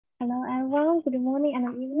everyone. Good morning and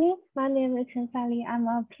evening. My name is Chen Saili. I'm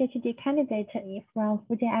a PhD candidate from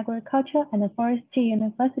Fujian Agriculture and Forestry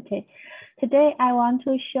University. Today, I want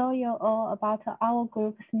to show you all about our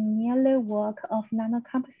group's nearly work of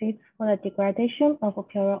nanocomposites for the degradation of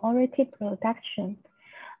priority production.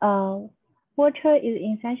 Water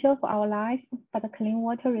is essential for our life, but the clean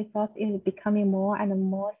water resource is becoming more and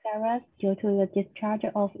more serious due to the discharge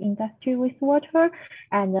of industry wastewater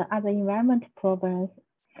and other environmental problems.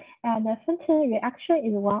 And the Fenton reaction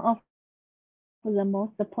is one of the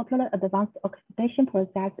most popular advanced oxidation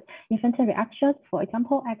process in Fenton reactions. For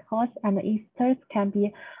example, alcohols and esters can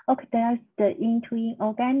be oxidized into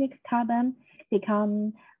inorganic carbon,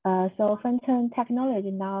 so Fenton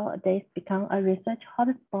technology nowadays become a research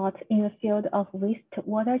hotspot in the field of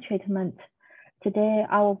wastewater treatment. Today,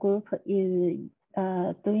 our group is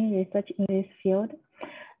doing research in this field.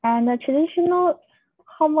 And the traditional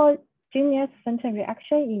homogeneous Fenton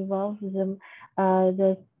reaction involves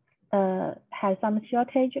has some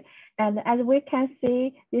shortage. And as we can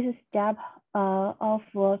see, this step of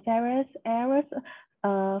various errors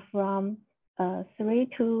from 3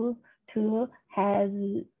 to 2 is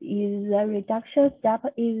the reduction step,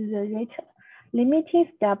 is the rate limiting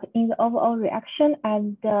step in the overall reaction,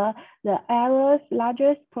 and the errors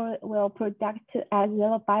largest will product as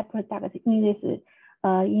a byproduct in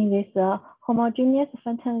this homogeneous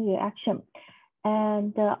Fenton reaction.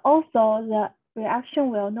 And also the reaction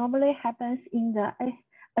will normally happen in the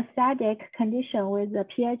acidic condition with the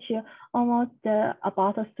pH almost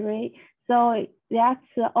about 3. So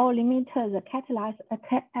that's all limit the catalyst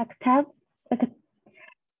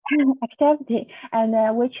activity,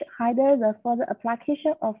 and which hinder the further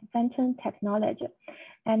application of Fenton technology.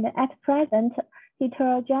 And at present,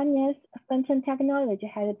 heterogeneous Fenton technology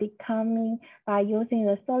has become by using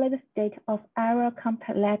the solid state of air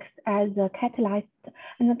complex as the catalyst.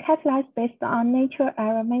 And the catalyst based on natural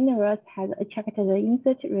air minerals has attracted the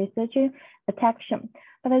research attention.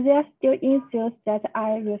 But there are still issues that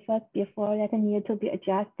I referred before that need to be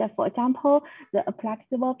addressed. For example, the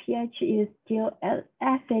applicable pH is still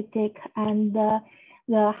acidic, and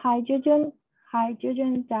the hydrogen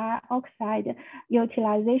dioxide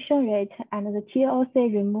utilization rate and the TOC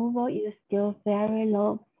removal is still very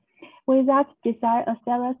low. We thus design a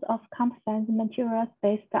series of composite materials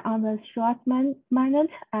based on the Schwarzman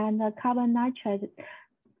and the carbon nitride.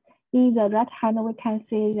 In the right hand, we can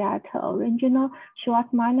see that original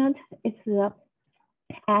Schwarzman is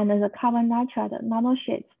and the carbon nitride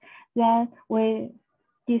nanosheets. Then we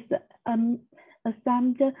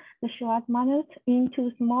assembled the Schwarzman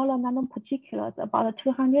into smaller nanoparticles, about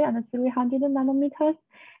 200 and 300 nanometers,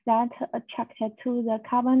 that attracted to the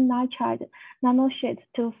carbon nitride nanosheet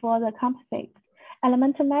to further composite.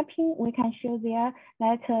 Elemental mapping, we can show there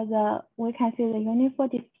that we can see the uniform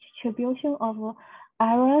distribution of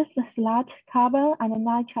iron, sludge, carbon, and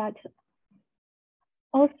nitride.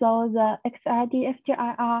 Also, the XRD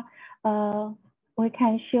FGIR, we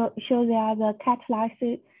can show there the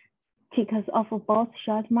catalytic of both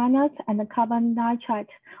Schwarzman and the carbon nitride.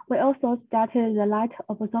 We also studied the light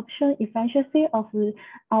absorption efficiency of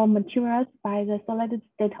our materials by the solid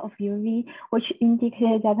state of UV, which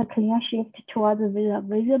indicates that a clear shift towards the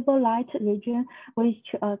visible light region,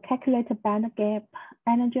 which calculated band gap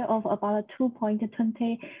energy of about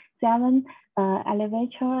 2.27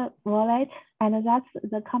 elevator volt, and thus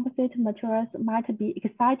the composite materials might be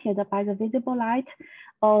excited by the visible light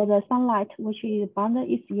or the sunlight, which is bound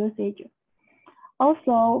its usage.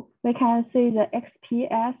 Also, we can see the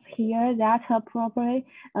XPS here that probably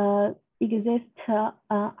exists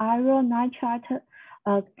iron nitride.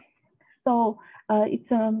 So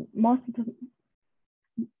it's most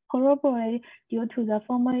probably due to the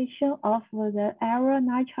formation of the iron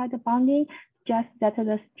nitride bonding, just that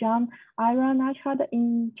the strong iron nitride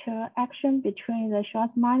interaction between the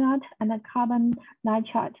Schwarzman and the carbon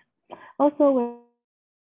nitride. Also,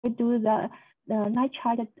 we do the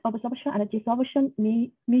nitride absorption and dissolution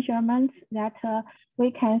measurements that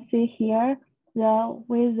we can see here.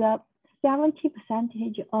 With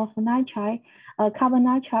 70% of nitride, carbon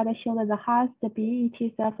nitride shows the highest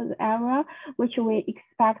BET surface area, which we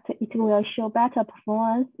expect it will show better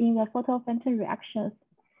performance in the photo-Fenton reactions.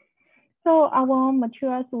 So our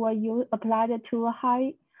materials were applied to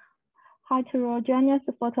heterogeneous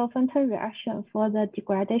photo-Fenton reaction for the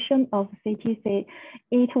degradation of CTC.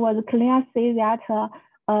 It was clear to see that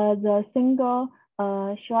the single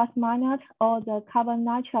Schwarzman or the carbon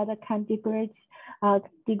nitride can degrade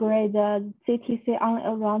degrade the CTC on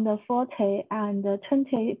around 40 and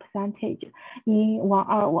 20% in 1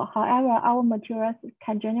 hour. However, our materials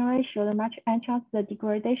can generally show the much enhanced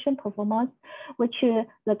degradation performance, which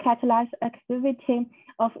the catalyzed activity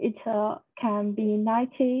of it can be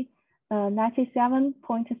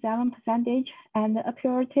 97.7%, and the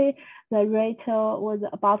purity, the rate was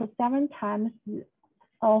about 7 times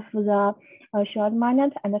of the short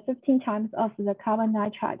magnet and 15 times of the carbon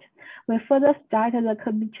nitride. We further studied the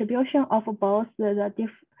contribution of both the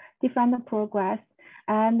different progress,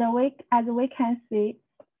 and as we can see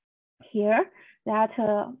here that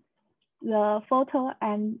the photo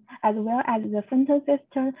and as well as the phantom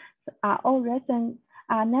systems are all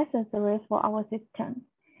necessary for our system.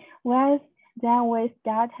 Whereas then we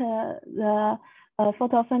start the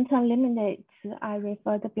photo phantom limits I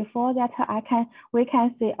referred before, that we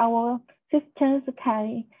can see our systems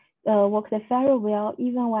can work very well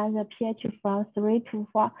even when the pH from 3 to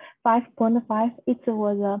 5.5. It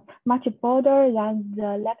was much bolder than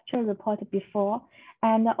the lecture report before,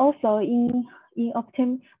 and also in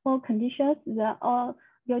optimal conditions, the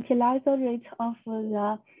utilizer rate of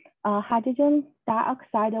the hydrogen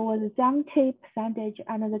dioxide was 70%,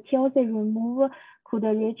 and the TOC removal could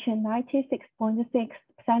reach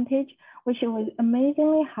 96.6%, which was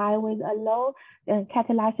amazingly high with a low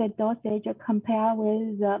catalytic dosage compared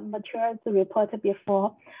with the materials reported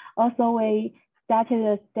before. Also, we studied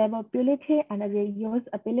the stability and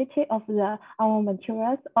reusability of our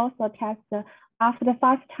materials. Also test after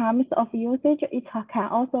 5 times of usage, it can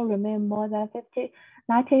also remain more than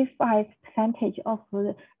 95% of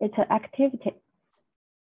its activity.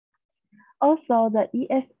 Also, the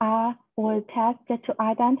ESR was tested to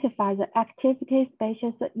identify the activity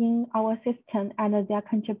species in our system and their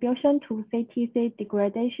contribution to CTC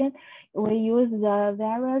degradation. We use the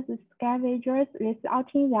various scavengers,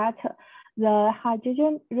 resulting that the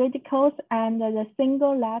hydrogen radicals and the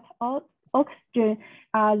single-let oxygen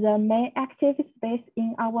are the main active space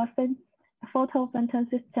in our photophantom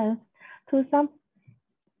systems.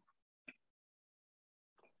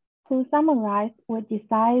 To summarize, we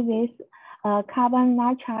decide this carbon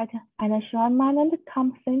nitride and short magnet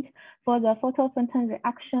component for the photophantom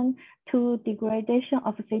reaction to degradation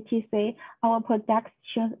of CTC. Our product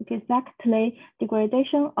shows exactly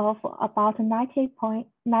degradation of about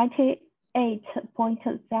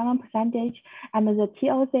 98.7%, and the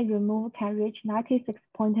TOC removal can reach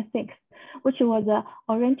 96.6%, which was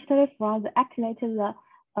originally from the activated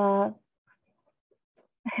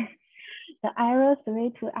the arrow 3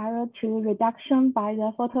 to arrow 2 reduction by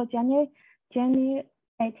the photogenerated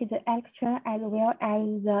electron, as well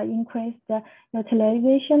as the increased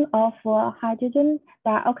utilization of hydrogen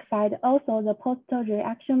dioxide. Also, the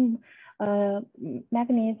post-reaction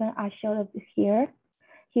mechanism are shown here.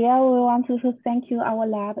 Here, we want to thank you, our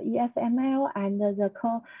lab, ESML, and the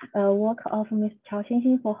co-work of Ms. Chao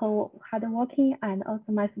Xinxin for her hard working, and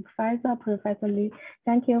also my supervisor, Professor Li.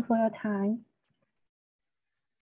 Thank you for your time.